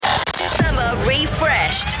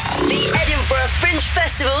Fringe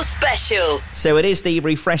Festival special. So it is the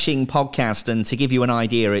Refreshing podcast, and to give you an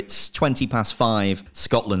idea, it's 5:20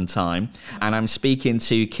 Scotland time, and I'm speaking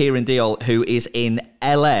to Kiran Deol, who is in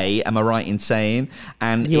LA, am I right in saying?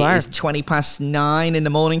 And you are. Is 9:20 in the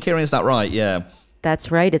morning, Kiran, is that right? Yeah.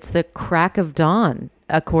 That's right. It's the crack of dawn,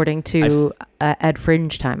 according to at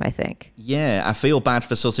Fringe time, I think. Yeah, I feel bad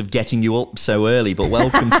for sort of getting you up so early, but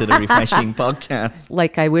welcome to the Refreshing podcast.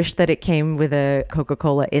 Like, I wish that it came with a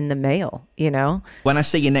Coca-Cola in the mail, you know? When I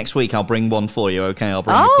see you next week, I'll bring one for you, okay? I'll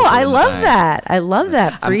bring you a Oh, couple I in the love bag. that. I love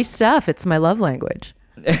that. Free stuff. It's my love language.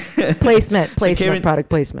 Placement, Kiran, product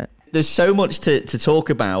placement. There's so much to talk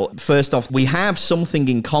about. First off, we have something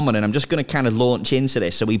in common, and I'm just going to kind of launch into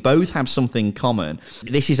this. So we both have something in common.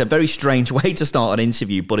 This is a very strange way to start an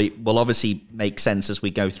interview, but it will obviously make sense as we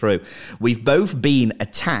go through. We've both been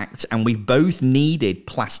attacked, and we've both needed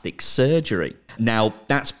plastic surgery. Now,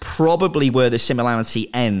 that's probably where the similarity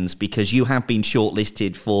ends, because you have been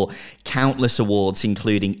shortlisted for countless awards,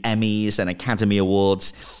 including Emmys and Academy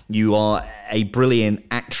Awards. You are a brilliant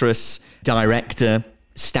actress, director,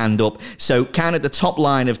 stand-up. So kind of the top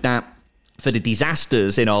line of that for the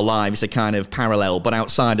disasters in our lives are kind of parallel, but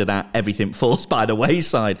outside of that, everything falls by the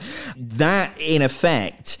wayside. That, in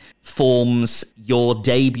effect, forms your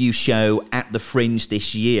debut show at the Fringe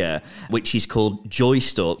this year, which is called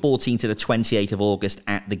Joystuck, 14th to the 28th of August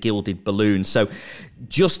at the Gilded Balloon. So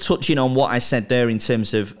just touching on what I said there in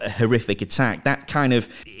terms of a horrific attack, that kind of,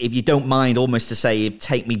 if you don't mind, almost to say,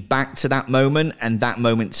 take me back to that moment and that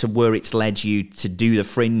moment to where it's led you to do the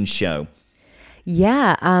Fringe show.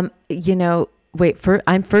 Yeah. I'm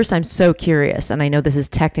so curious, and I know this is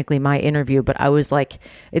technically my interview, but I was like,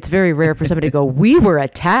 it's very rare for somebody to go, we were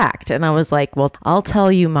attacked. And I was like, well, I'll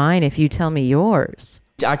tell you mine if you tell me yours.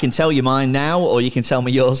 I can tell you mine now, or you can tell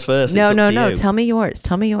me yours first. No. You. Tell me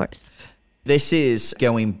yours. This is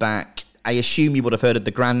going back, I assume you would have heard of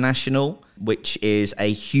the Grand National, which is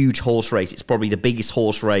a huge horse race. It's probably the biggest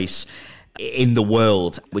horse race in the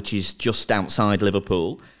world, which is just outside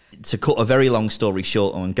Liverpool. To cut a very long story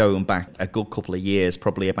short, and going back a good couple of years,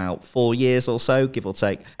 probably about 4 years or so, give or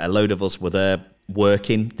take, a load of us were there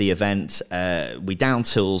working the event. We down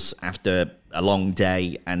tools after a long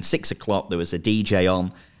day, and 6 o'clock there was a DJ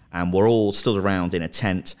on, and we're all stood around in a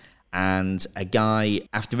tent. And a guy,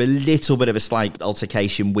 after a little bit of a slight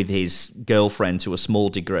altercation with his girlfriend to a small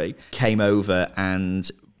degree, came over and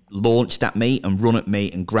launched at me and run at me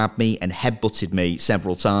and grabbed me and headbutted me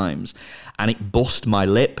several times, and it bust my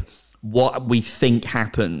lip. What we think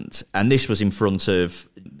happened, and this was in front of,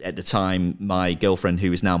 at the time, my girlfriend,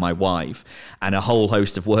 who is now my wife, and a whole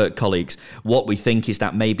host of work colleagues, what we think is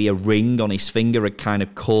that maybe a ring on his finger had kind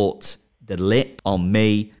of caught the lip on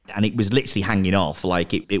me, and it was literally hanging off,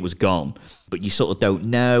 like it was gone. But you sort of don't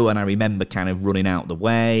know, and I remember kind of running out the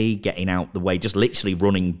way, getting out the way, just literally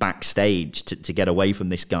running backstage to get away from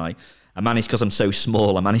this guy. I managed, because I'm so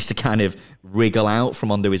small, I managed to kind of wriggle out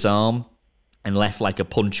from under his arm and left like a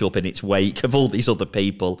punch up in its wake of all these other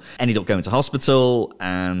people. Ended up going to hospital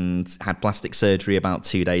and had plastic surgery about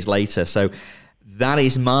 2 days later. So that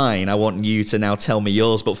is mine. I want you to now tell me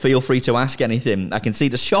yours, but feel free to ask anything. I can see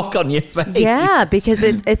the shock on your face. Yeah, because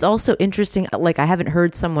it's also interesting. Like, I haven't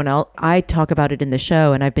heard someone else. I talk about it in the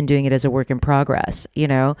show, and I've been doing it as a work in progress, you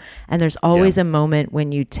know? And there's always a moment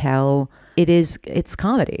when you tell, it's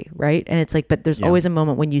comedy, right? And it's like, but there's always a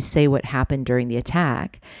moment when you say what happened during the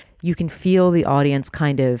attack. You can feel the audience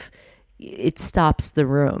kind of, it stops the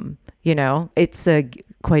room, you know? It's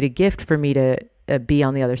quite a gift for me to be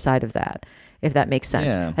on the other side of that, if that makes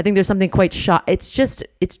sense. Yeah. I think there's something quite it's just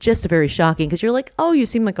very shocking, because you're like, oh, you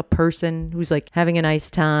seem like a person who's like having a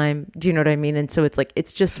nice time. Do you know what I mean? And so it's like,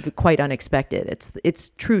 it's just quite unexpected. It's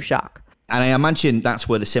true shock. And I imagine that's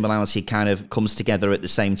where the similarity kind of comes together at the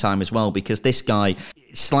same time as well, because this guy,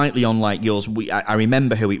 slightly unlike yours, I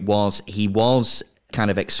remember who it was. He was kind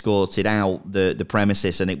of escorted out the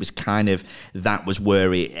premises, and it was kind of, that was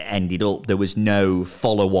where it ended up. There was no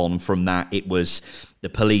follow-on from that. It was the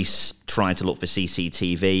police trying to look for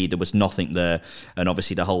CCTV. There was nothing there, and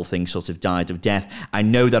obviously the whole thing sort of died of death. I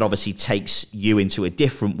know that obviously takes you into a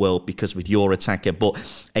different world, because with your attacker, but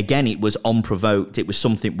again, it was unprovoked. It was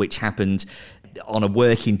something which happened on a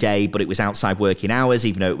working day, but it was outside working hours,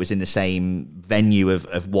 even though it was in the same venue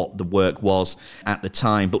of what the work was at the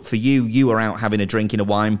time. But for you, you were out having a drink in a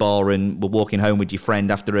wine bar and were walking home with your friend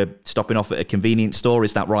after stopping off at a convenience store.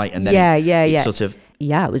 Is that right? And then it sort of...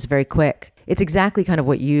 Yeah, it was very quick. It's exactly kind of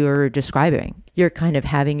what you're describing. You're kind of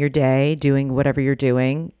having your day, doing whatever you're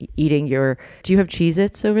doing, eating your... Do you have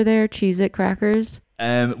Cheez-Its over there? Cheez-It crackers?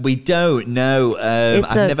 We don't know.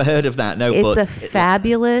 I've never heard of that. No, it's but a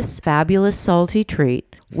fabulous salty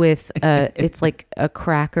treat with it's like a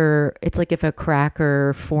cracker. It's like if a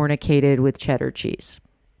cracker fornicated with cheddar cheese.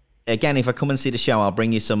 Again, if I come and see the show, I'll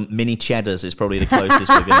bring you some mini cheddars. Is probably the closest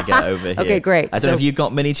we're going to get over here. Okay, great. I don't know if you've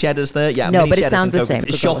got mini cheddars there. Yeah, no, mini but it cheddars sounds the same.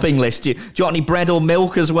 Shopping list. Do you want any bread or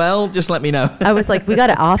milk as well? Just let me know. I was like, we got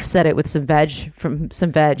to offset it with some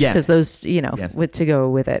veg because those, to go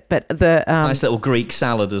with it. But the nice little Greek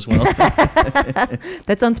salad as well.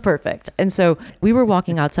 That sounds perfect. And so we were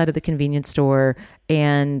walking outside of the convenience store,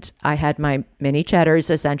 and I had my mini cheddars,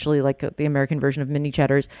 essentially like the American version of mini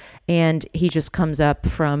cheddars. And he just comes up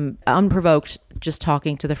from unprovoked, just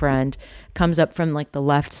talking to the friend, comes up from like the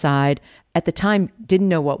left side. At the time, didn't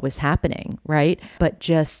know what was happening, right? But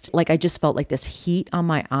just like, I just felt like this heat on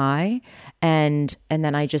my eye. And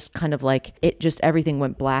then I just kind of like, everything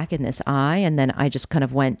went black in this eye. And then I just kind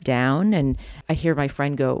of went down, and I hear my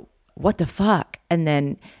friend go, "What the fuck?" And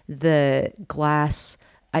then the glass,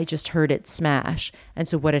 I just heard it smash. And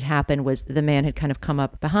so what had happened was the man had kind of come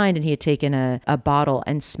up behind, and he had taken a bottle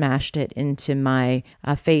and smashed it into my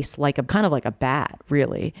face kind of like a bat,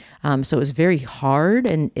 really. So it was very hard,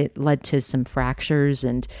 and it led to some fractures,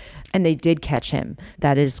 and they did catch him.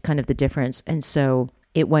 That is kind of the difference. And so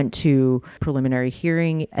it went to preliminary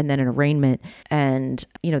hearing and then an arraignment. And,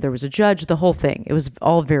 there was a judge, the whole thing. It was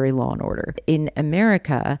all very law and order. In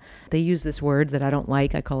America, they use this word that I don't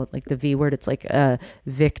like. I call it like the V word. It's like a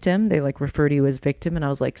victim. They like refer to you as victim. And I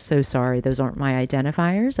was like, so sorry. Those aren't my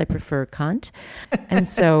identifiers. I prefer cunt. And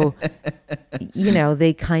so,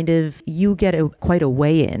 they kind of, you get quite a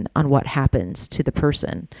weigh-in on what happens to the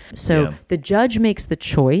person. So the judge makes the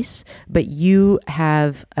choice, but you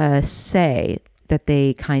have a say that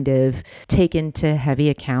they kind of take into heavy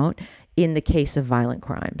account in the case of violent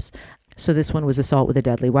crimes. So this one was assault with a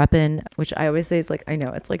deadly weapon, which I always say is like, I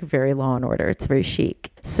know, it's like very Law and Order. It's very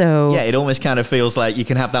chic. So yeah, it almost kind of feels like you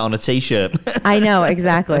can have that on a t-shirt. I know,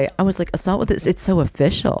 exactly. I was like, assault with this, it's so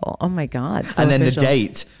official. Oh my God. So and then official. The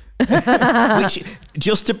date. Which,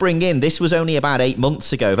 just to bring in, this was only about 8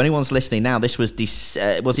 months ago. If anyone's listening now, this was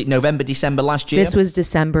was it November, December last year? This was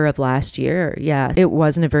December of last year. Yeah, it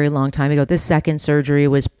wasn't a very long time ago. This second surgery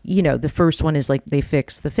was, the first one is like they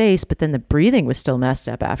fixed the face, but then the breathing was still messed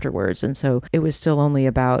up afterwards. And so it was still only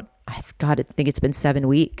about, I think it's been 7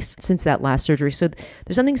 weeks since that last surgery. So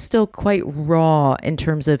there's something still quite raw in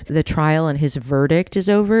terms of the trial, and his verdict is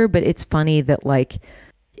over. But it's funny that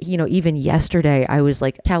even yesterday I was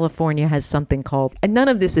like, California has something called, and none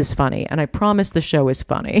of this is funny. And I promise the show is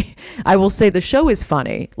funny. I will say the show is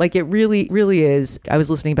funny. Like it really, really is. I was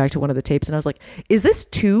listening back to one of the tapes and I was like, is this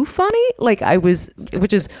too funny?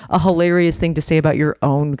 Which is a hilarious thing to say about your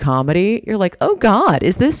own comedy. You're like, oh God,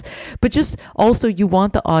 is this? But just also you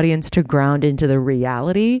want the audience to ground into the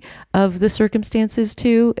reality of the circumstances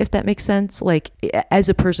too, if that makes sense. Like as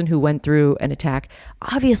a person who went through an attack,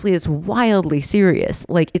 obviously it's wildly serious.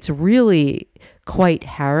 Like it's really quite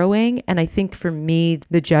harrowing. And I think for me,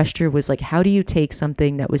 the gesture was like, how do you take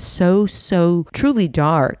something that was so truly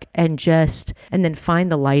dark and then find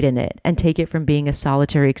the light in it and take it from being a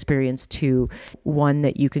solitary experience to one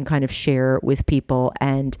that you can kind of share with people.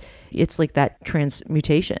 And it's like that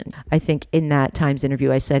transmutation. I think in that Times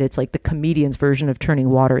interview, I said it's like the comedian's version of turning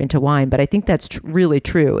water into wine. But I think that's really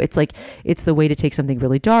true. It's like, it's the way to take something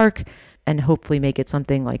really dark and hopefully make it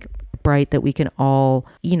something like bright that we can all,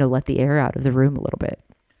 let the air out of the room a little bit.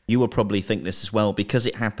 You will probably think this as well, because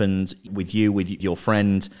it happened with you, with your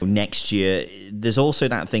friend next year. There's also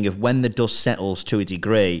that thing of when the dust settles to a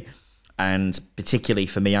degree, and particularly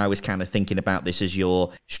for me, I was kind of thinking about this as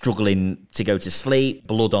you're struggling to go to sleep,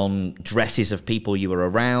 blood on dresses of people you were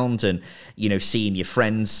around, and, seeing your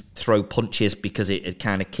friends throw punches because it had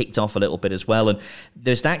kind of kicked off a little bit as well. And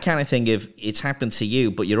there's that kind of thing of it's happened to you,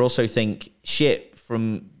 but you also think, shit,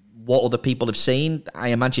 from what other people have seen, I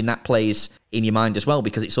imagine that plays in your mind as well,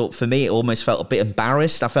 because for me, it almost felt a bit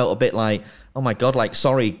embarrassed. I felt a bit like, oh my God, like,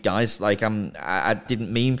 sorry guys, like I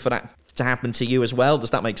didn't mean for that to happen to you as well.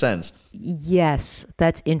 Does that make sense? Yes,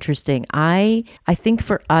 that's interesting. I think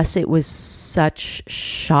for us, it was such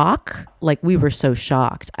shock. Like we were so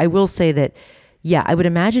shocked. I will say that, yeah, I would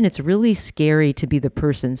imagine it's really scary to be the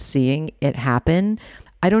person seeing it happen.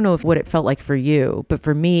 I don't know what it felt like for you, but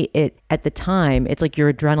for me, at the time, it's like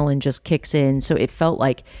your adrenaline just kicks in. So it felt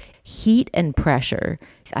like heat and pressure.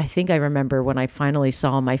 I think I remember when I finally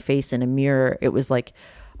saw my face in a mirror, it was like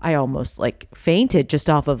I almost like fainted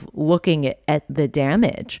just off of looking at the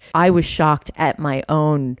damage. I was shocked at my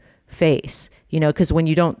own face, because when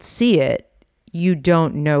you don't see it, you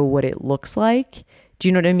don't know what it looks like. Do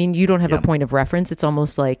you know what I mean? You don't have a point of reference. It's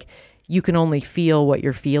almost like you can only feel what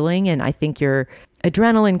you're feeling. And I think your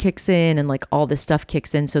adrenaline kicks in and like all this stuff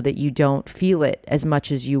kicks in so that you don't feel it as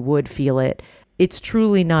much as you would feel it. It's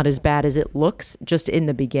truly not as bad as it looks just in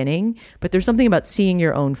the beginning. But there's something about seeing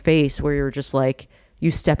your own face where you're just like,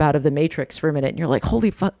 you step out of the matrix for a minute and you're like,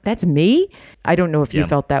 holy fuck, that's me? I don't know if you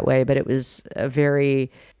felt that way, but it was a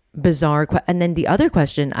very bizarre. And then the other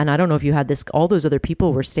question, and I don't know if you had this, all those other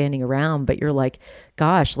people were standing around, but you're like,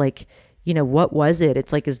 gosh, like, you know, what was it?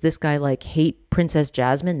 It's like, is this guy like hate Princess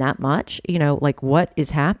Jasmine that much? You know, like what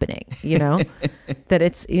is happening? You know, that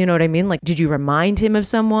it's, you know what I mean? Like, did you remind him of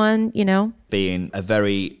someone, you know? Being a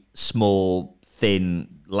very small, thin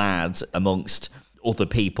lad amongst other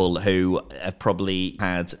people who have probably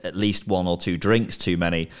had at least one or two drinks too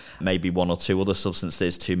many, maybe one or two other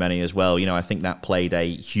substances too many as well. You know, I think that played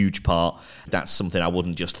a huge part. That's something I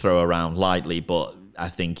wouldn't just throw around lightly, but I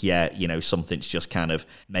think, you know, something's just kind of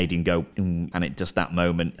made him go, and it just that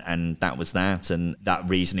moment, and that was that. And that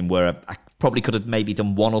reasoning where I probably could have maybe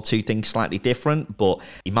done one or two things slightly different, but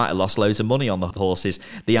he might have lost loads of money on the horses.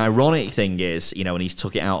 The ironic thing is, you know, and he's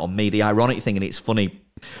took it out on me, the ironic thing, and it's funny,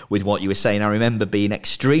 with what you were saying, I remember being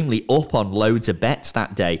extremely up on loads of bets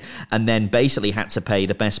that day, and then basically had to pay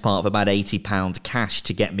the best part of about £80 cash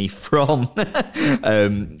to get me from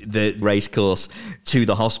the racecourse to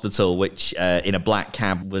the hospital, which in a black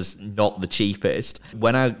cab was not the cheapest.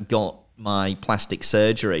 When I got my plastic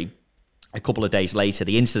surgery a couple of days later,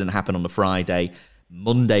 the incident happened on the Friday,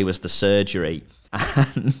 Monday was the surgery,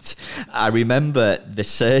 and I remember the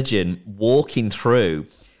surgeon walking through,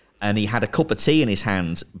 and he had a cup of tea in his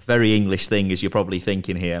hand, very English thing, as you're probably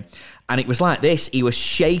thinking here. And it was like this, he was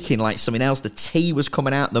shaking like something else. The tea was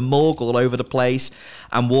coming out, the mug all over the place,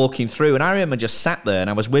 and walking through. And I remember just sat there,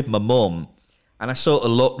 and I was with my mum, and I sort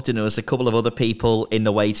of looked, and there was a couple of other people in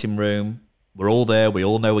the waiting room. We're all there, we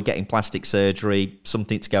all know we're getting plastic surgery,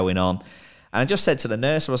 something's going on. And I just said to the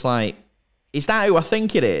nurse, I was like, is that who I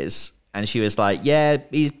think it is? And she was like, yeah,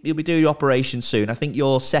 he'll be doing the operation soon. I think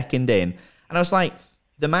you're second in. And I was like,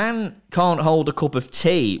 the man can't hold a cup of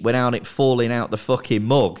tea without it falling out the fucking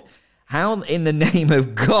mug. How in the name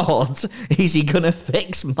of God is he going to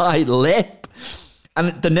fix my lip?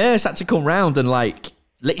 And the nurse had to come round and like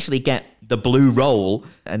literally get the blue roll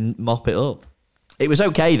and mop it up. It was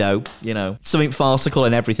okay though, you know. Something farcical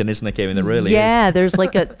and everything, isn't there, Kiran? There really is. Yeah, there's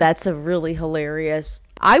like that's a really hilarious.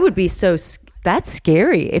 I would be so that's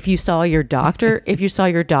scary if you saw your doctor. If you saw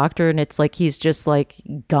your doctor and it's like he's just like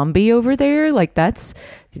Gumby over there, like that's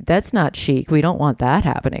not chic. We don't want that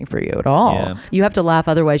happening for you at all. Yeah. You have to laugh,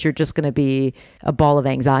 otherwise you're just going to be a ball of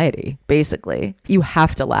anxiety. Basically, you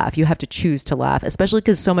have to laugh. You have to choose to laugh, especially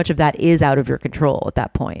because so much of that is out of your control at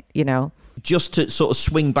that point. You know. Just to sort of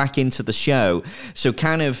swing back into the show, so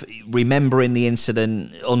kind of remembering the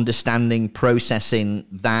incident, understanding, processing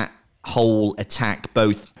that whole attack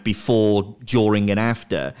both before, during and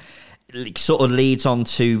after, it sort of leads on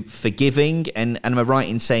to forgiving, and am I right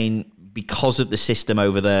in saying because of the system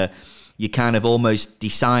over there, you kind of almost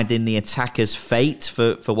deciding the attacker's fate,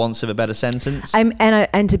 for want of a better sentence?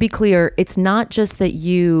 And to be clear, it's not just that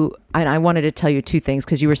you, and I wanted to tell you two things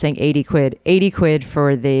because you were saying 80 quid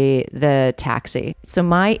for the taxi. So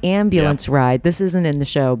my ambulance ride, this isn't in the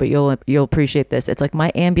show, but you'll appreciate this. It's like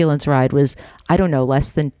my ambulance ride was, I don't know,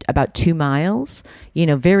 less than about 2 miles, you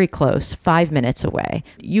know, very close, 5 minutes away.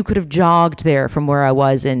 You could have jogged there from where I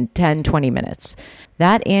was in 10, 20 minutes.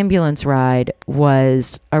 That ambulance ride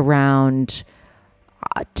was around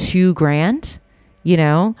 $2,000, you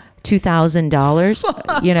know,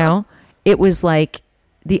 $2,000, you know. It was like,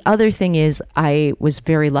 the other thing is I was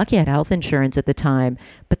very lucky. I had health insurance at the time,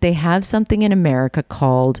 but they have something in America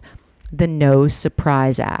called the No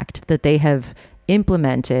Surprise Act that they have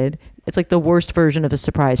implemented. It's like the worst version of a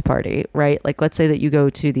surprise party, right? Like, let's say that you go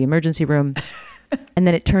to the emergency room and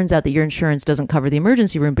then it turns out that your insurance doesn't cover the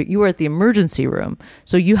emergency room, but you were at the emergency room.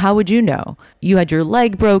 So how would you know? You had your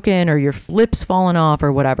leg broken or your lips fallen off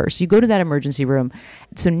or whatever. So you go to that emergency room.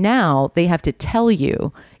 So now they have to tell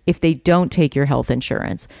you if they don't take your health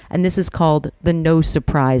insurance. And this is called the No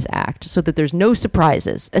Surprise Act, so that there's no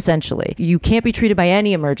surprises, essentially. You can't be treated by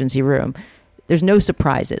any emergency room. There's no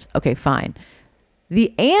surprises. Okay, fine.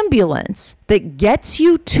 The ambulance that gets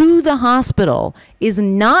you to the hospital is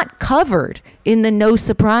not covered in the No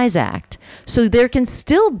Surprise Act. So there can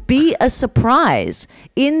still be a surprise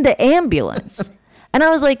in the ambulance. And I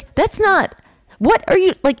was like, that's not, what are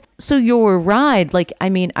you, like, so your ride, like, I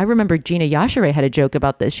mean, I remember Gina Yashere had a joke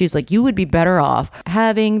about this. She's like, you would be better off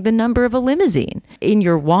having the number of a limousine in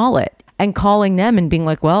your wallet. and calling them and being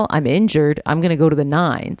like, well, I'm injured. I'm going to go to the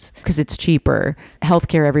nines because it's cheaper.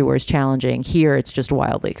 Healthcare everywhere is challenging. Here, it's just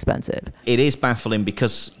wildly expensive. It is baffling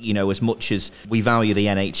because, you know, as much as we value the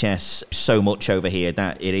NHS so much over here,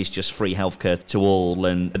 that it is just free healthcare to all.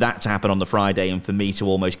 And that to happen on the Friday and for me to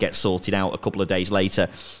almost get sorted out a couple of days later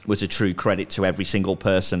was a true credit to every single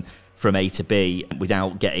person from A to B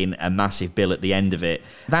without getting a massive bill at the end of it.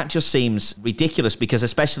 That just seems ridiculous because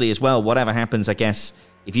especially as well, whatever happens, I guess,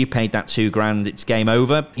 if you paid that $2,000, it's game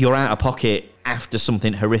over. You're out of pocket after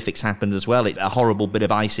something horrific's happened as well. It's a horrible bit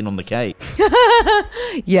of icing on the cake.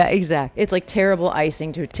 Yeah, exactly. It's like terrible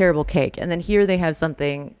icing to a terrible cake. And then here they have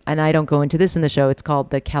something, and I don't go into this in the show, it's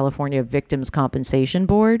called the California Victims Compensation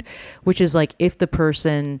Board, which is like if the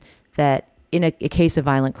person that in a case of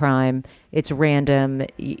violent crime, it's random,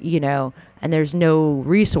 you know, and there's no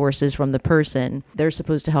resources from the person, they're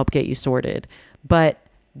supposed to help get you sorted. But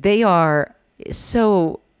they are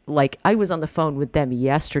so, like, I was on the phone with them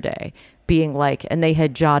yesterday being like, and they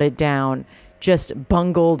had jotted down just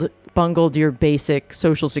bungled your basic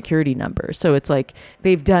social security number. So it's like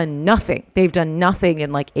they've done nothing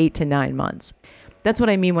in like 8 to 9 months. That's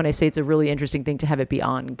what I mean when I say it's a really interesting thing to have it be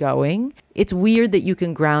ongoing. It's weird that you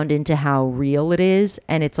can ground into how real it is.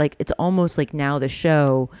 And it's like, it's almost like now the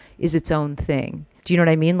show is its own thing. Do you know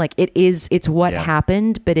what I mean? Like it's what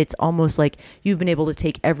happened, but it's almost like you've been able to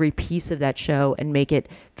take every piece of that show and make it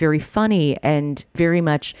very funny and very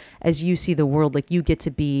much as you see the world, like you get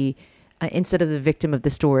to be, instead of the victim of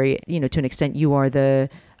the story, you know, to an extent, you're the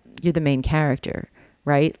main character.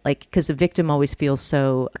 Right? Like, because the victim always feels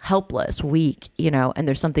so helpless, weak, you know, and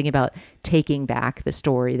there's something about taking back the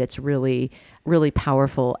story that's really, really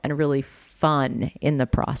powerful and really fun in the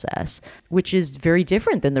process, which is very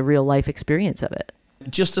different than the real life experience of it.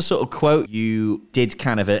 Just to sort of quote, you did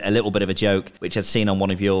kind of a little bit of a joke, which I'd seen on one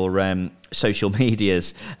of your social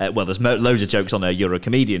medias. Well, there's loads of jokes on there. You're a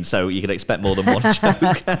comedian, so you can expect more than one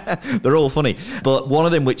joke. They're all funny. But one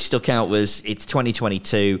of them which stuck out was, it's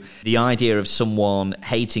 2022. The idea of someone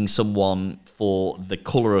hating someone for the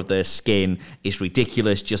colour of their skin is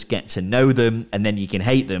ridiculous. Just get to know them, and then you can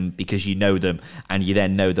hate them because you know them, and you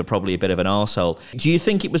then know they're probably a bit of an arsehole. Do you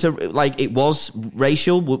think it was it was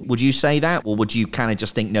racial? Would you say that? Or would you kind of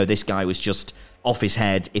just think, no, this guy was just off his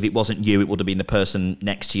head? If it wasn't you, it would have been the person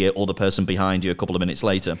next to you or the person behind you a couple of minutes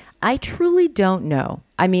later? I truly don't know.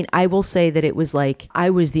 I mean, I will say that it was like I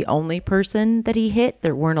was the only person that he hit.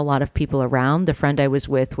 There weren't a lot of people around. The friend I was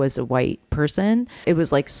with was a white person. It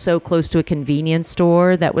was like so close to a convenience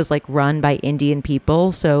store that was like run by Indian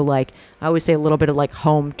people. So like I always say a little bit of like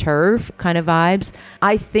home turf kind of vibes.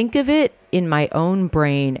 I think of it in my own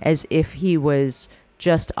brain as if he was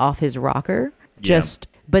just off his rocker.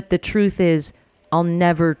 But the truth is, I'll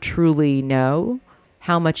never truly know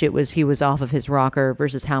how much he was off of his rocker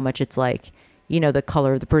versus how much it's like, you know, the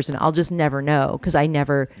color of the person. I'll just never know because I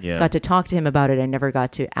never got to talk to him about it. I never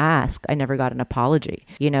got to ask. I never got an apology,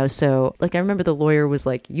 you know? So like, I remember the lawyer was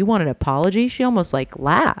like, you want an apology? She almost like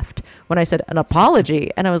laughed when I said an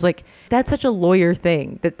apology. And I was like, that's such a lawyer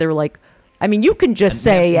thing that they're like, I mean, you can just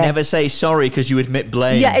say... Never say sorry because you admit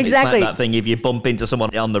blame. Yeah, exactly. It's like that thing if you bump into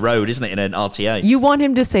someone on the road, isn't it, in an RTA? You want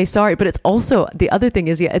him to say sorry, but it's also... The other thing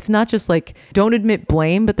is, it's not just like, don't admit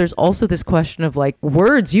blame, but there's also this question of like,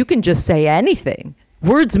 words, you can just say anything.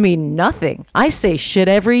 Words mean nothing. I say shit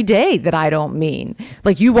every day that I don't mean.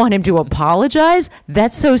 Like, you want him to apologize?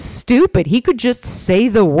 That's so stupid. He could just say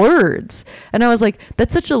the words. And I was like,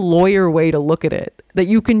 that's such a lawyer way to look at it. That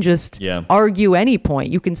you can just argue any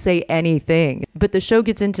point. You can say anything. But the show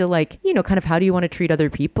gets into like, you know, kind of how do you want to treat other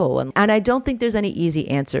people? And I don't think there's any easy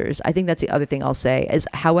answers. I think that's the other thing I'll say is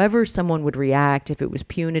however someone would react if it was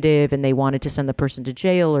punitive and they wanted to send the person to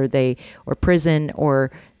jail or prison or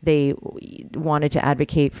they wanted to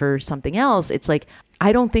advocate for something else. It's like,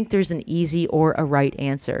 I don't think there's an easy or a right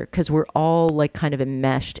answer because we're all like kind of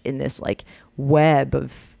enmeshed in this like web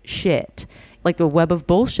of shit. Like a web of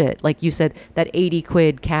bullshit. Like you said, that 80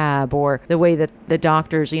 quid cab or the way that the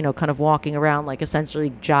doctor's, you know, kind of walking around like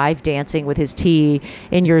essentially jive dancing with his tea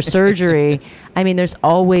in your surgery. I mean, there's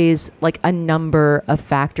always like a number of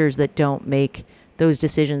factors that don't make those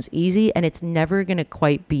decisions easy and it's never going to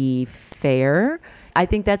quite be fair. I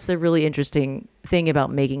think that's the really interesting thing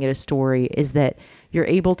about making it a story is that you're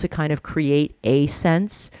able to kind of create a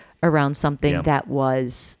sense around something that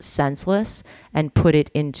was senseless and put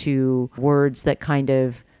it into words that kind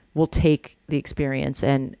of will take the experience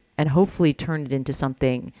and and hopefully turn it into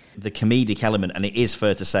something. The comedic element, and it is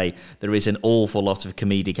fair to say there is an awful lot of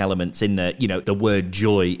comedic elements in there. You know, the word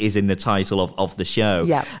joy is in the title of the show.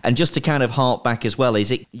 Yeah. And just to kind of hark back as well,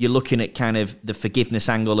 is it you're looking at kind of the forgiveness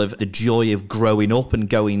angle of the joy of growing up and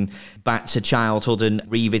going back to childhood and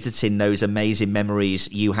revisiting those amazing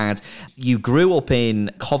memories you had. You grew up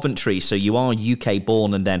in Coventry, so you are UK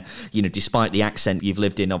born, and then, you know, despite the accent, you've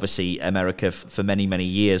lived in obviously America for many, many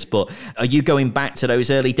years. But are you going back to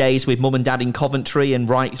those early days with mum and dad in Coventry and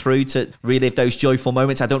right through to relive those joyful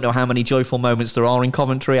moments? I don't know how many joyful moments there are in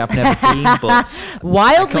Coventry. I've never been, but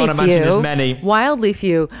wildly I can't imagine as many. Wildly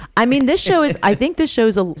few. I mean, this show is, I think this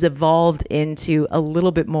show's evolved into a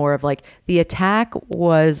little bit more of like, the attack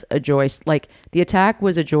was a joy, like the attack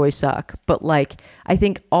was a joy suck. But like, I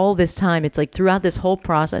think all this time, it's like throughout this whole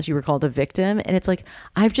process, you were called a victim. And it's like,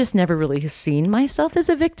 I've just never really seen myself as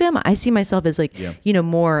a victim. I see myself as like, you know,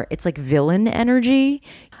 more, it's like villain energy,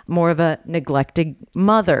 more of a neglected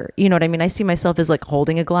mother. You know what I mean? I see myself as like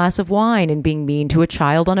holding a glass of wine and being mean to a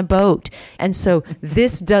child on a boat. And so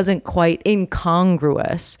this doesn't quite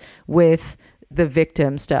incongruous with the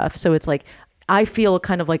victim stuff. So it's like, I feel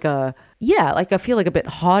kind of like I feel like a bit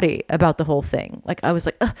haughty about the whole thing. Like I was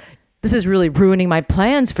like, this is really ruining my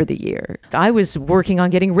plans for the year. I was working on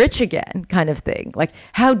getting rich again, kind of thing. Like,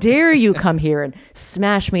 how dare you come here and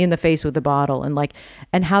smash me in the face with a bottle? And like,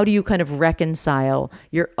 and how do you kind of reconcile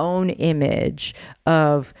your own image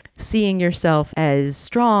of seeing yourself as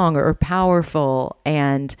strong or powerful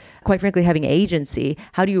and quite frankly, having agency?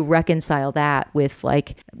 How do you reconcile that with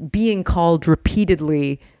like being called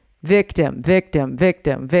repeatedly victim, victim,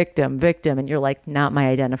 victim, victim, victim, and you're like, not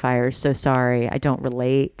my identifiers, so sorry, I don't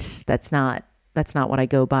relate. That's not what I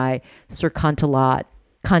go by. Sir Cunt-a-lot,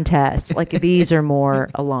 contest. Like these are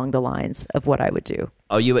more along the lines of what I would do.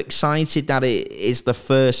 Are you excited that it is the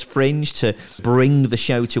first Fringe to bring the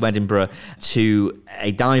show to Edinburgh to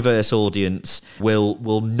a diverse audience?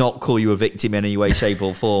 Will not call you a victim in any way, shape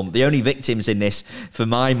or form. The only victims in this, for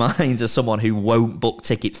my mind, are someone who won't book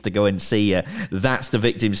tickets to go and see you. That's the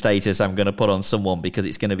victim status I'm going to put on someone because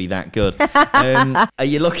it's going to be that good. Are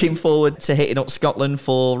you looking forward to hitting up Scotland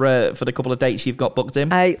for the couple of dates you've got booked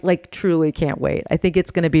in? I like truly can't wait. I think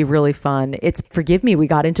it's going to be really fun. Forgive me, we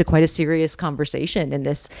got into quite a serious conversation in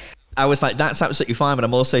this. I was like, that's absolutely fine. But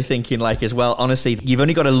I'm also thinking like as well, honestly, you've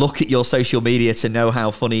only got to look at your social media to know how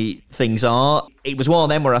funny things are. It was one of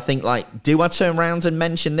them where I think like, do I turn around and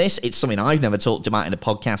mention this? It's something I've never talked about in a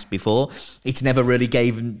podcast before. It's never really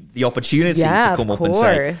gave the opportunity to come up and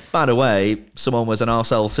say, by the way, someone was an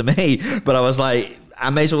arsehole to me. But I was like, I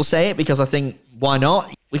may as well say it because I think, why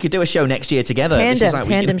not? We could do a show next year together.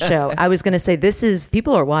 Tandem show. I was going to say,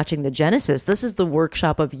 people are watching the Genesis. This is the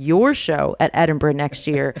workshop of your show at Edinburgh next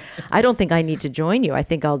year. I don't think I need to join you. I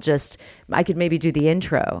think I could maybe do the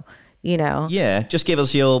intro, you know? Yeah, just give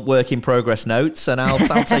us your work in progress notes and I'll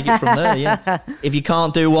take it from there, yeah. If you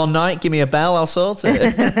can't do one night, give me a bell, I'll sort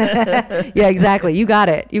it. Yeah, exactly. You got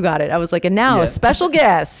it. I was like, and now a special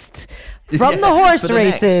guest from the horse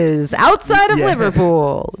races outside of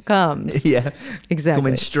Liverpool comes. Yeah, exactly.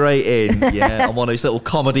 Coming straight in. Yeah, on one of those little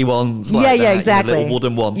comedy ones. Like yeah, exactly. Little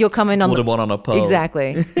wooden one. You'll come in on wooden one on a pole.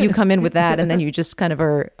 Exactly. You come in with that, and then you just kind of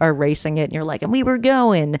are racing it, and you're like, and we were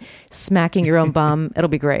going, smacking your own bum. It'll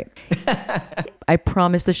be great. I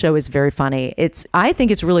promise the show is very funny. I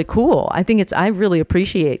think it's really cool. I really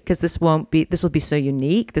appreciate because this will be so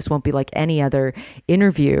unique. This won't be like any other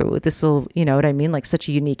interview. This will, you know what I mean? Like such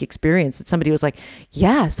a unique experience that somebody was like,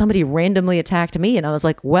 yeah, somebody randomly attacked me. And I was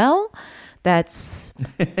like, well, that's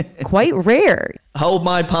quite rare. Hold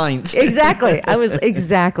my pint. Exactly.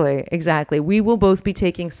 Exactly. We will both be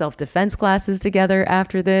taking self-defense classes together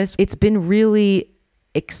after this. It's been really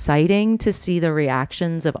exciting to see the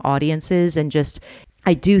reactions of audiences and just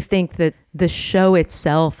I do think that the show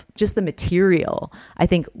itself, just the material, I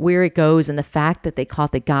think where it goes and the fact that they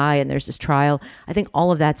caught the guy and there's this trial, I think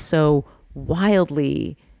all of that's so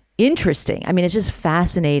wildly interesting. I mean, it's just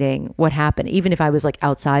fascinating what happened, even if I was like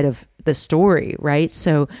outside of the story, right?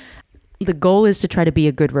 So the goal is to try to be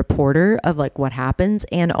a good reporter of like what happens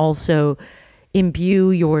and also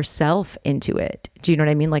imbue yourself into it. Do you know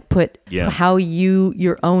what I mean? Like put how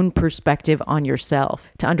your own perspective on yourself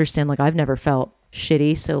to understand, like, I've never felt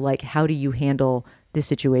shitty. So like, how do you handle this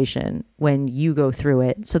situation when you go through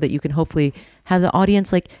it so that you can hopefully have the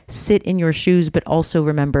audience like sit in your shoes, but also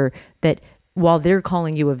remember that while they're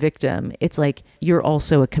calling you a victim, it's like you're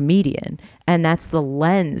also a comedian. And that's the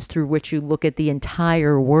lens through which you look at the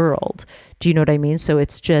entire world. Do you know what I mean? So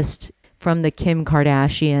it's just from the Kim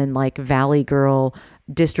Kardashian, like Valley Girl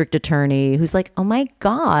district attorney who's like, oh my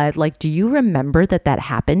God, like, do you remember that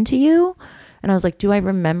happened to you? And I was like, do I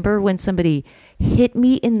remember when somebody hit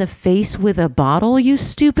me in the face with a bottle, you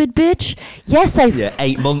stupid bitch? Yes,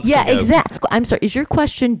 8 months ago. Yeah, exactly. I'm sorry. Is your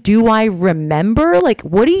question, do I remember? Like,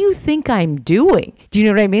 what do you think I'm doing? Do you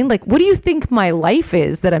know what I mean? Like, what do you think my life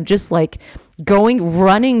is, that I'm just like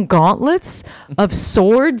running gauntlets of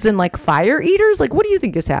swords and like fire eaters? Like, what do you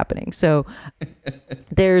think is happening? So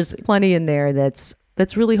there's plenty in there that's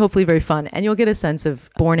really hopefully very fun. And you'll get a sense of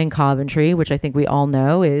Born in Coventry, which I think we all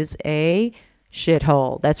know is a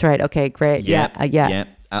shithole. That's right. Okay, great. Yeah.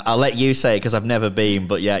 I'll let you say it because I've never been,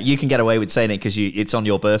 but yeah, you can get away with saying it because it's on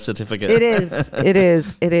your birth certificate. It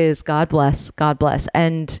is. God bless.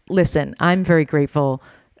 And listen, I'm very grateful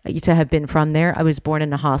to have been from there. I was born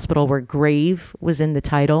in a hospital where grave was in the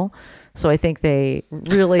title. So I think they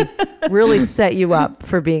really, really set you up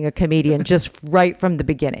for being a comedian just right from the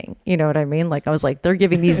beginning. You know what I mean? Like, I was like, they're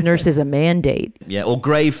giving these nurses a mandate. Yeah, or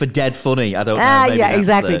grave for dead funny. I don't know. Maybe yeah,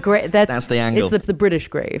 exactly. That's the angle. It's the British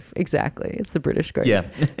grave. Exactly. It's the British grave. Yeah.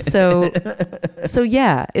 So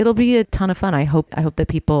yeah, it'll be a ton of fun. I hope that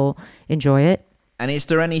people enjoy it. And is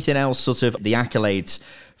there anything else, sort of the accolades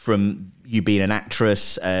from you being an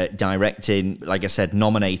actress, directing, like I said,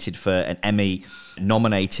 nominated for an Emmy,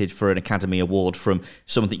 nominated for an Academy Award from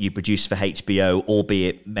something you produced for HBO,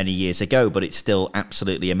 albeit many years ago, but it's still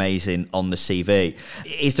absolutely amazing on the CV.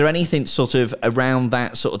 Is there anything sort of around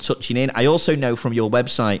that sort of touching in? I also know from your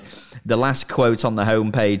website, the last quote on the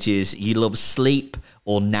homepage is, you love sleep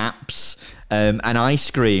or naps and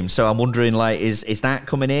ice cream. So I'm wondering, like, is that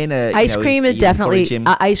coming in? Ice cream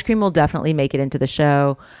will definitely make it into the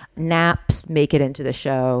show. Naps make it into the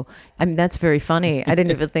show. I mean, that's very funny. I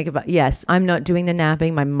didn't even think about. Yes, I'm not doing the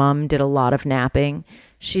napping. My mom did a lot of napping.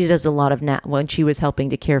 She does a lot of nap when she was helping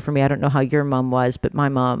to care for me. I don't know how your mom was, but my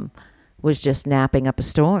mom was just napping up a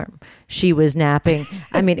storm. She was napping.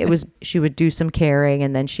 I mean, she would do some caring,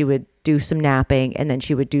 and then she would do some napping, and then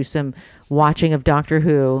she would do some watching of Doctor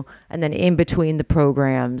Who, and then in between the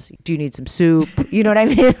programs, do you need some soup? You know what I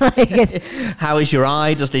mean? Like, how is your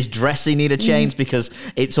eye? Does this dressing need a change because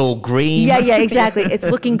it's all green? Yeah, exactly. It's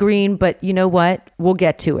looking green, but you know what? We'll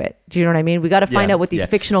get to it. Do you know what I mean? We got to find out what these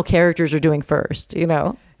fictional characters are doing first, you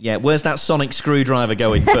know? Yeah, where's that sonic screwdriver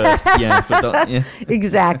going first? Yeah.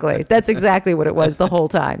 Exactly. That's exactly what it was the whole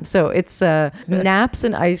time. So it's naps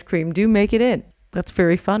and ice cream do make it in. That's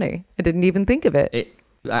very funny. I didn't even think of it.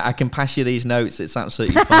 I can pass you these notes. It's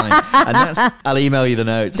absolutely fine. And I'll email you the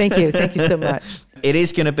notes. Thank you so much. It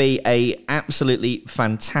is going to be a absolutely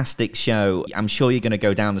fantastic show. I'm sure you're going to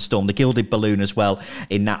go down the storm. The Gilded Balloon as well,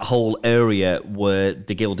 in that whole area where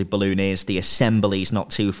the Gilded Balloon is. The Assembly's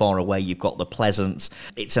not too far away. You've got the Pleasance.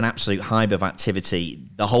 It's an absolute hive of activity.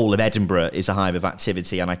 The whole of Edinburgh is a hive of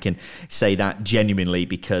activity, and I can say that genuinely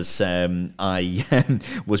because I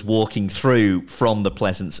was walking through from the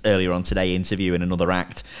Pleasance earlier on today, interviewing another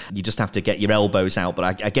act. You just have to get your elbows out,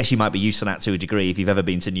 but I guess you might be used to that to a degree. If you've ever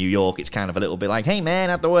been to New York, it's kind of a little bit like, hey man,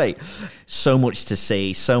 out the way. So much to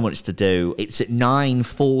see, so much to do. It's at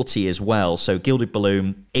 9:40 as well. So Gilded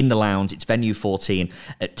Balloon in the lounge. It's venue 14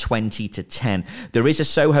 at 20 to 10. There is a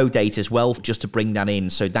Soho date as well, just to bring that in.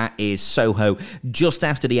 So that is Soho just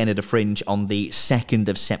after the end of the Fringe on the 2nd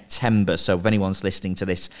of September. So if anyone's listening to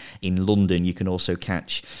this in London, you can also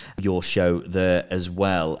catch your show there as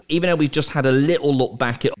well. Even though we've just had a little look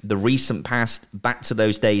back at the recent past, back to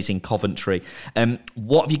those days in Coventry,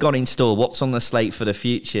 what have you got in store? What's on the slate for the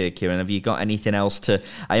future, Kiran? Have you got anything else to,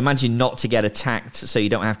 I imagine, not to get attacked so you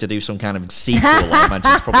don't have to do some kind of sequel? I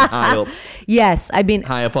imagine it's probably high up. Yes, I mean,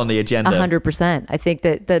 high up on the agenda. 100%. I think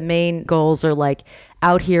that the main goals are like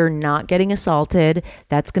out here not getting assaulted.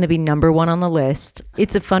 That's going to be number one on the list.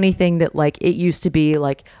 It's a funny thing that like it used to be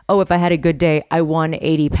like, oh, if I had a good day, I won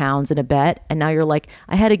 80 pounds in a bet. And now you're like,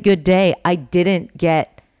 I had a good day. I didn't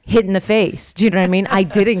get hit in the face. Do you know what I mean? I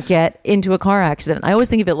didn't get into a car accident. I always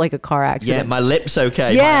think of it like a car accident. Yeah, my lip's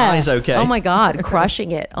okay. Yeah. My eye's okay. Oh my God,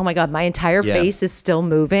 crushing it. Oh my God, my entire face is still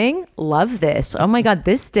moving. Love this. Oh my God,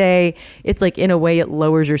 this day, it's like in a way it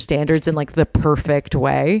lowers your standards in like the perfect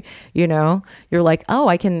way. You know, you're like, oh,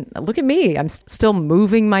 I can, look at me. I'm still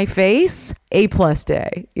moving my face. A+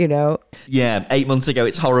 day, you know? Yeah, 8 months ago,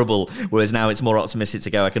 it's horrible. Whereas now it's more optimistic to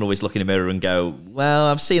go, I can always look in the mirror and go, well,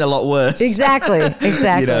 I've seen a lot worse. Exactly.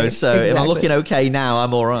 You know, so if I'm looking okay now,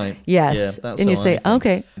 I'm all right. Yes. Yeah, and you say,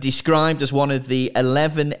 okay. Described as one of the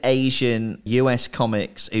 11 Asian US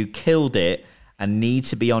comics who killed it and need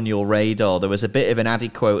to be on your radar. There was a bit of an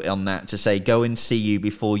added quote on that to say, go and see you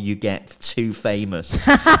before you get too famous.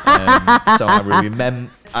 So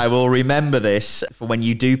I will remember this for when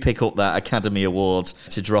you do pick up that Academy Award,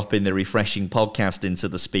 to drop in the refreshing podcast into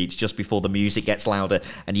the speech just before the music gets louder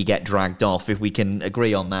and you get dragged off. If we can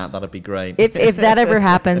agree on that, that'd be great. If that ever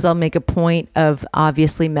happens, I'll make a point of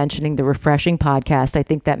obviously mentioning the refreshing podcast. I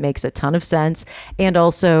think that makes a ton of sense. And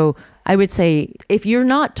also, I would say if you're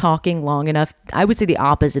not talking long enough, I would say the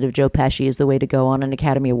opposite of Joe Pesci is the way to go on an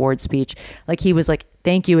Academy Award speech. Like, he was like,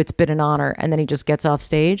 thank you, it's been an honor. And then he just gets off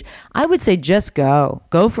stage. I would say just go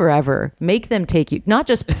forever. Make them take you, not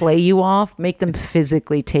just play you off, make them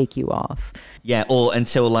physically take you off. Yeah, or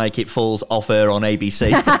until like it falls off air on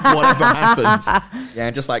ABC, whatever happens. Yeah,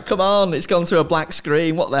 just like, come on, it's gone through a black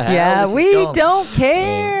screen. What the hell? Yeah, we don't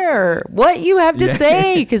care what you have to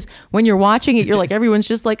say, because when you're watching it, you're like, everyone's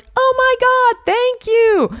just like, oh my God, thank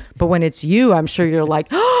you. But when it's you, I'm sure you're like,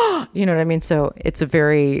 oh, you know what I mean? So it's a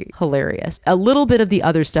very hilarious. A little bit of the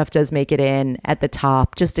other stuff does make it in at the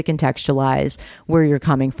top, just to contextualize where you're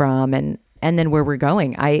coming from and then where we're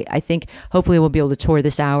going. I think hopefully we'll be able to tour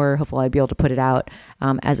this hour. Hopefully I'll be able to put it out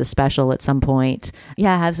as a special at some point.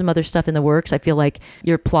 Yeah, I have some other stuff in the works. I feel like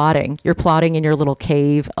you're plotting in your little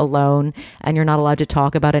cave alone, and you're not allowed to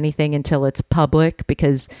talk about anything until it's public,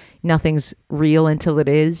 because nothing's real until it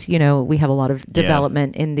is. You know, we have a lot of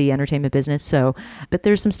development in the entertainment business. So, but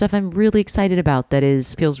there's some stuff I'm really excited about that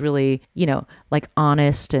feels really, you know, like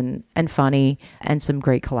honest and funny, and some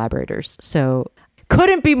great collaborators. So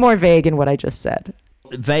couldn't be more vague in what I just said.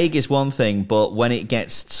 Vague is one thing, but when it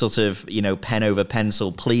gets sort of, you know, pen over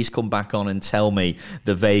pencil, please come back on and tell me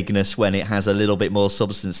the vagueness when it has a little bit more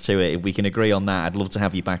substance to it. If we can agree on that, I'd love to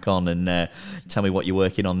have you back on and tell me what you're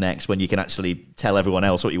working on next, when you can actually tell everyone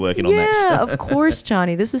else what you're working on next. Yeah, of course,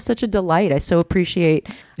 Johnny. This was such a delight. I so appreciate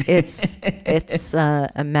it's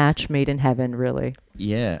a match made in heaven, really.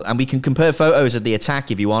 Yeah, and we can compare photos of the attack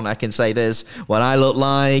if you want. I can say this, what I look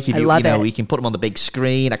like. If you know, we can put them on the big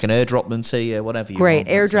screen. I can airdrop them to you, whatever you want. Great,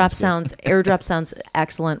 airdrop sounds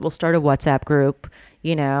excellent. We'll start a WhatsApp group.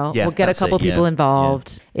 You know, we'll get a couple people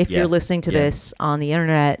involved. If you're listening to this on the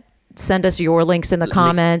internet, send us your links in the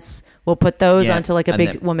comments. We'll put those onto like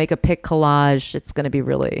we'll make a pic collage. It's going to be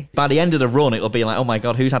really... By the end of the run, it'll be like, oh my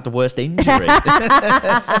God, who's had the worst injury?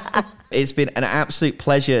 It's been an absolute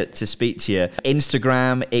pleasure to speak to you.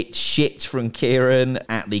 Instagram, it's shit from Kiran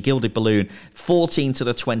at the Gilded Balloon, 14th to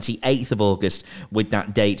the 28th of August, with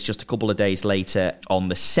that date just a couple of days later on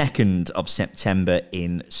the 2nd of September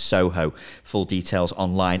in Soho. Full details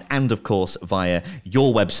online and, of course, via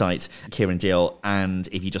your website, Kiran Deol. And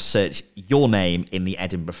if you just search your name in the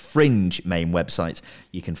Edinburgh Fringe main website,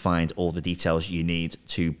 you can find all the details you need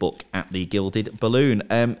to book at the Gilded Balloon.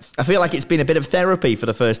 I feel like it's been a bit of therapy for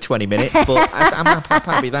the first 20 minutes, but I'm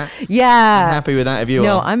happy with that. Yeah. I'm happy with that if you are.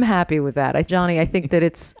 No, I'm happy with that. Johnny, I think that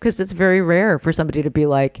it's because it's very rare for somebody to be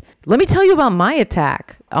like, let me tell you about my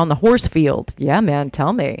attack on the horse field. Yeah, man,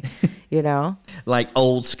 tell me. You know, like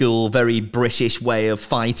old school, very British way of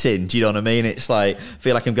fighting. Do you know what I mean? It's like, I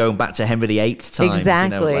feel like I'm going back to Henry VIII times.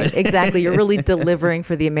 Exactly, exactly. You're really delivering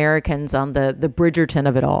for the Americans on the Bridgerton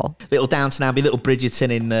of it all. Little Downton Abbey, little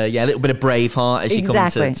Bridgerton in a little bit of Braveheart as you come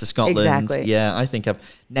to Scotland. Exactly. Yeah, I think I've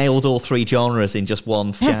nailed all three genres in just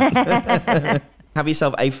one chat. Have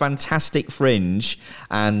yourself a fantastic Fringe,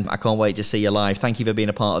 and I can't wait to see you live. Thank you for being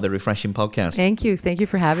a part of the Refreshing Podcast. Thank you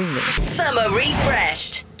for having me. Summer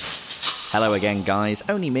Refreshed. Hello again, guys.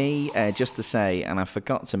 Only me, just to say, and I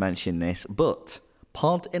forgot to mention this, but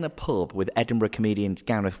Pod in a Pub with Edinburgh comedians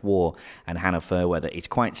Gareth Waugh and Hannah Fairweather. It's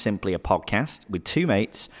quite simply a podcast with two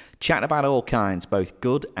mates chatting about all kinds, both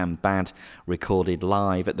good and bad, recorded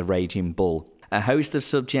live at the Raging Bull. A host of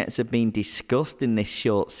subjects have been discussed in this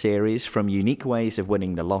short series, from unique ways of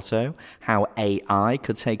winning the lotto, how AI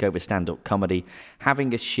could take over stand-up comedy,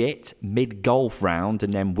 having a shit mid-golf round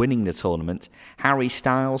and then winning the tournament, Harry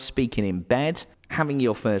Styles speaking in bed, having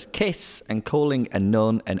your first kiss, and calling a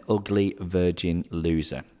nun an ugly virgin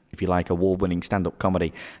loser. If you like award-winning stand-up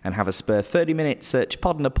comedy and have a spare 30 minutes, search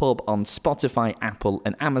Pod in a Pub on Spotify, Apple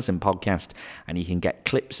and Amazon Podcast, and you can get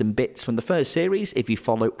clips and bits from the first series if you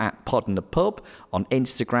follow at Pod in a Pub on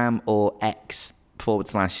Instagram or X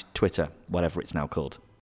 /Twitter, whatever it's now called.